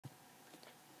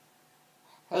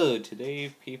Hello,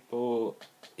 today people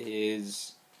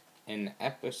is an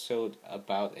episode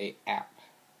about a app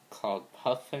called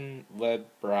Puffin web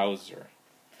browser.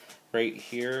 Right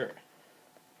here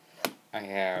I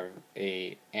have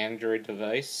a Android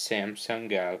device, Samsung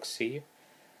Galaxy,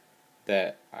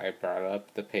 that I brought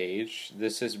up the page.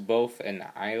 This is both an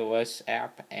iOS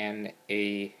app and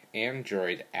a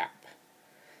Android app.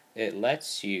 It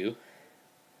lets you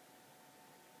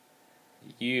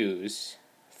use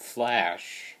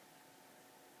Flash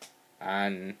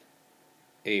on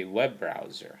a web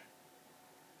browser.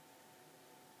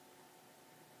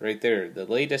 Right there, the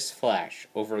latest Flash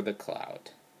over the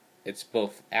cloud. It's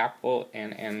both Apple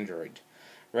and Android.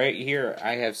 Right here,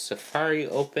 I have Safari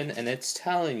open and it's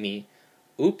telling me,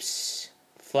 oops,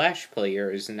 Flash Player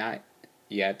is not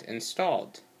yet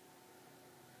installed.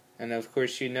 And of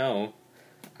course you know,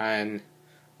 on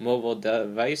mobile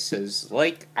devices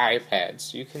like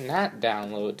iPads, you cannot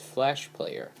download Flash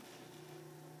Player.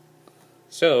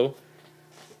 So,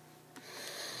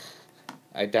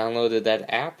 I downloaded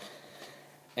that app,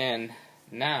 and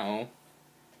now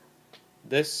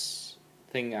this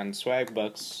thing on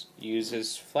Swagbucks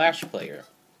uses Flash Player.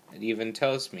 It even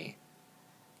tells me,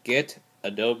 get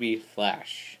Adobe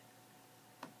Flash.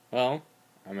 Well,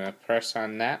 I'm going to press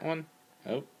on that one.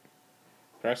 Oh,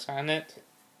 press on it.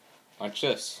 Watch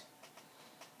this.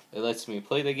 It lets me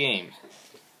play the game.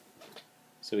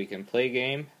 So we can play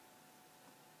game.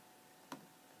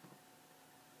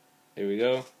 There we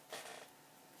go.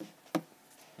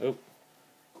 Oh.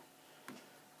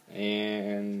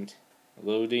 And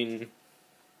loading.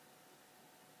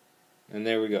 And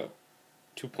there we go.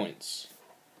 2 points.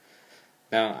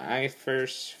 Now, I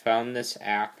first found this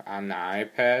app on the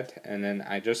iPad, and then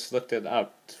I just looked it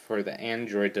up for the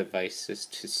Android devices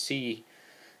to see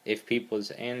if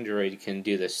people's Android can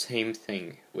do the same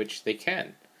thing, which they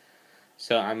can.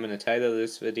 So I'm going to title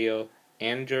this video,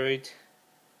 Android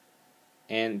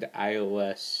and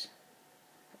iOS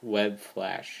Web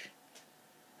Flash.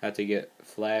 How to get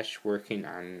Flash working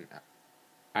on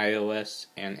iOS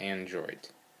and Android.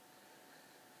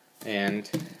 And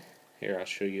here, I'll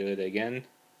show you it again.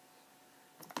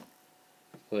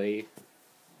 Play.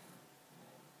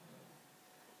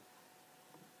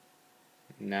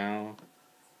 Now.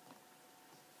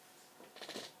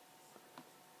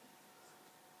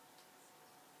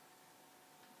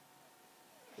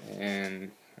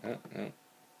 And, oh, no,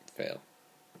 fail.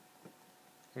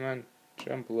 Come on,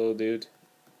 jump low, dude.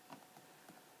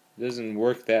 It doesn't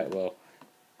work that well.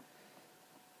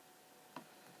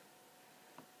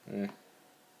 There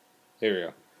we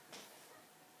go.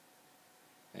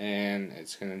 And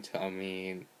it's going to tell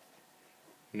me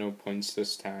no points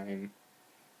this time,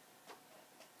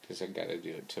 because I got to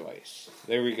do it twice.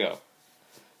 There we go.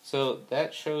 So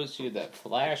that shows you that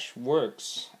Flash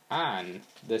works on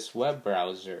this web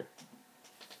browser,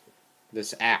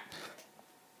 this app.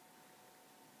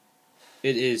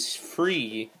 It is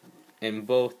free in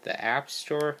both the App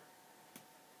Store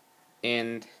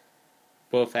and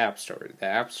both App Store. The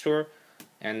App Store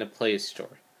and the Play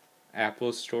Store.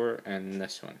 Apple Store and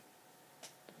this one.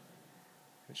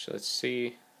 So let's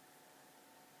see.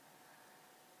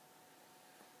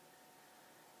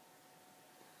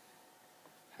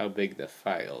 How big the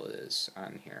file is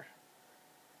on here.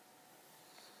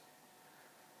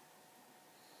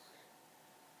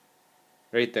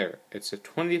 Right there, it's a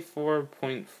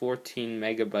 24.14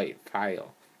 megabyte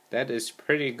file. That is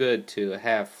pretty good to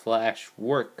have Flash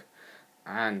work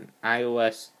on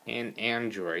iOS and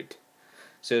Android.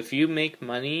 So if you make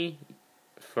money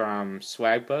from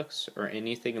Swagbucks or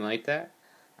anything like that,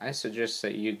 I suggest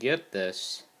that you get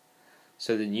this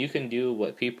so that you can do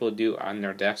what people do on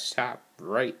their desktop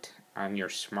right on your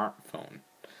smartphone.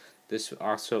 This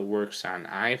also works on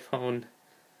iPhone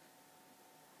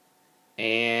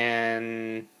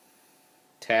and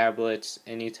tablets,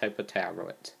 any type of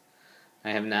tablet.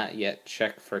 I have not yet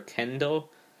checked for Kindle,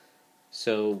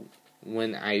 so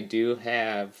when I do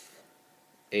have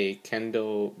a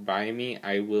Kindle by me,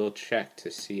 I will check to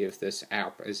see if this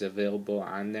app is available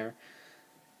on there,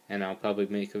 and I'll probably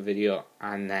make a video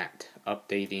on that,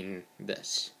 updating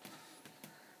this.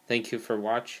 Thank you for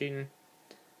watching,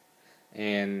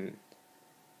 and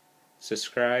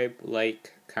subscribe,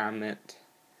 like, comment,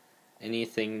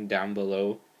 anything down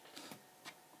below.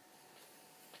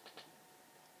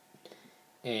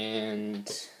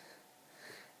 And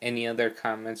any other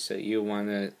comments that you want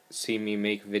to see me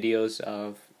make videos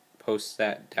of, post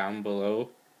that down below.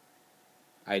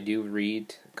 I do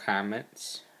read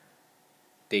comments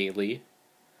daily.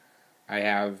 I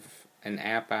have an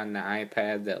app on the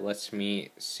iPad that lets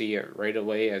me see it right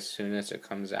away as soon as it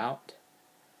comes out.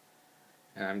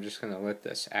 And I'm just going to let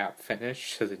this app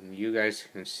finish so that you guys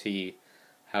can see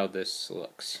how this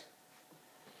looks.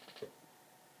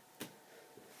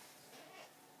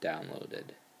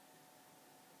 Downloaded.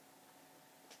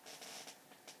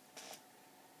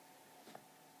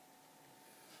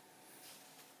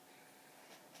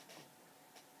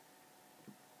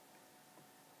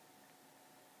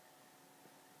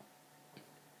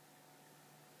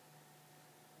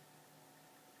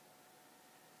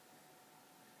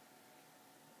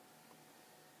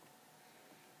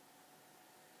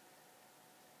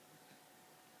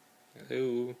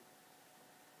 Hello.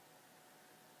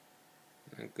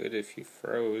 Not good if you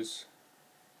froze.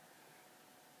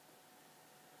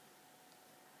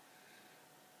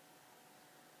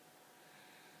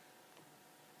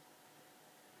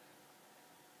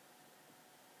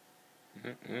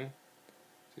 Did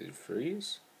it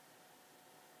freeze?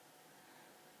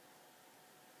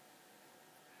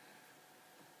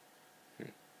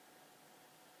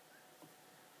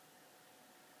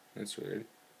 That's weird.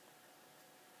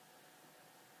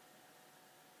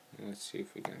 Let's see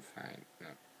if we can find. No.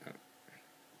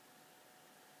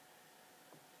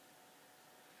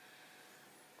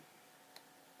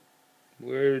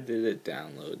 Where did it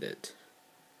download it?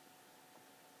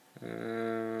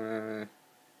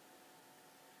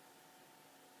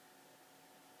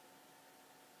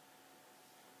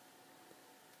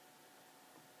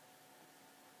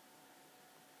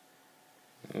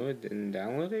 Oh, it didn't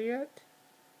download it yet?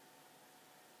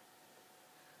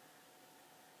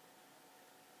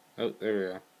 Oh, there we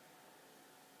go.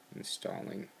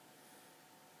 Installing.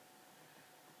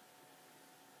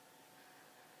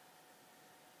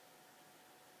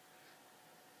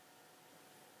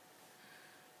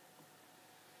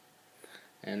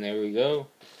 And there we go.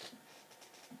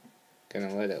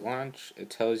 Gonna let it launch.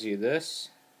 It tells you this.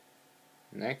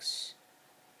 Next.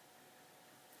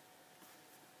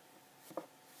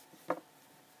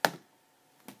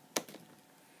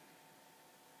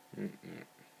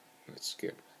 Let's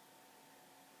skip.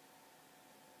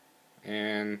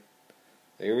 And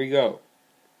there we go.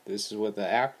 This is what the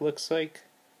app looks like.